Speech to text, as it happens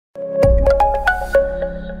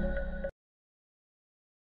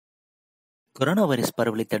Corona virus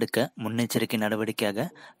பரவலை தடுக்க முன்னெச்சரிக்கை நடவடிக்கையாக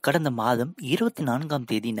கடந்த மாதம் 24ஆம்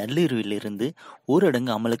தேதி நள்ளிரவிலிருந்து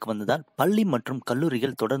ஊரடங்கு அமலுக்கு வந்ததால் பள்ளி மற்றும்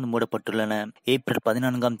கல்லூரிகள் தொடர்ந்து மூடப்பட்டுள்ளன. ஏப்ரல்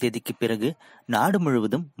 14ஆம் தேதிக்கு பிறகு நாடு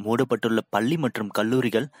முழுவதும் மூடப்பட்டுள்ள பள்ளி மற்றும்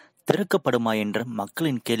கல்லூரிகள் திறக்கப்படுமா என்ற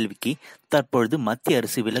மக்களின் கேள்விக்கு தற்பொழுது மத்திய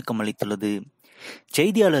அரசு விளக்கம் அளித்துள்ளது.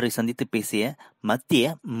 செய்தியாளரை சந்தித்து பேசிய மத்திய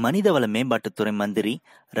மனிதவள மேம்பாட்டுத்துறை மந்திரி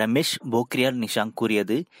ரமேஷ் போக்ரியால் நிஷாங்க்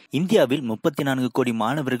கூறியது, இந்தியாவில் 34 கோடி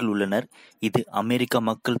மாணவர்கள் உள்ளனர். இது அமெரிக்கா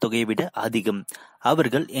மக்கள் தொகையை விட அதிகம்.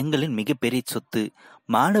 அவர்கள் எங்களின் மிகப்பெரிய சொத்து.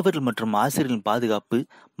 மாணவர்கள் மற்றும் ஆசிரியர்களின் பாதுகாப்பு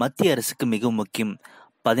மத்திய அரசுக்கு மிகவும் முக்கியம்.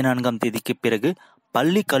 14ஆம் தேதிக்கு பிறகு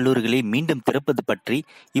பள்ளி கல்லூரிகளை மீண்டும் திறப்பது பற்றி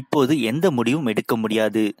இப்போது எந்த முடிவும் எடுக்க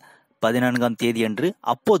முடியாது. 14ஆம் தேதியன்று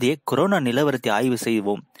அப்போதைய கொரோனா நிலவரத்தை ஆய்வு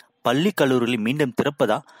செய்வோம். பள்ளி கல்லூரிகளை மீண்டும்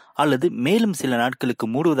திறப்பதா அல்லது மேலும் சில நாட்களுக்கு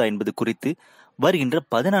மூடுவதா என்பது குறித்து வருகின்ற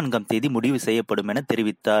 14ஆம் தேதி முடிவு செய்யப்படும் என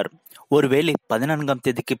தெரிவித்தார். ஒருவேளை 14ஆம்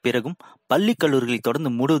தேதிக்கு பிறகும் பள்ளி கல்லூரிகளை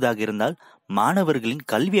தொடர்ந்து மூடுவதாக இருந்தால் மாணவர்களின்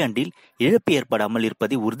கல்வியாண்டில் இழப்பு ஏற்படாமல்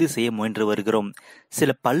இருப்பதை உறுதி செய்ய முயன்று வருகிறோம்.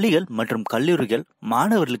 சில பள்ளிகள் மற்றும் கல்லூரிகள்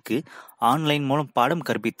மாணவர்களுக்கு ஆன்லைன் மூலம் பாடம்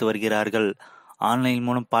கற்பித்து வருகிறார்கள். ஆன்லைன்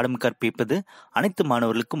மூலம் பாடம் கற்பிப்பது அனைத்து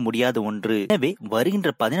மாணவர்களுக்கும் முடியாத ஒன்று. எனவே வருகின்ற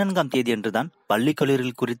 14ஆம் தேதி அன்றுதான் பள்ளி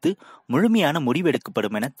கல்லூரிகள் குறித்து முழுமையான முடிவு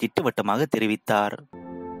எடுக்கப்படும் என திட்டவட்டமாக தெரிவித்தார்.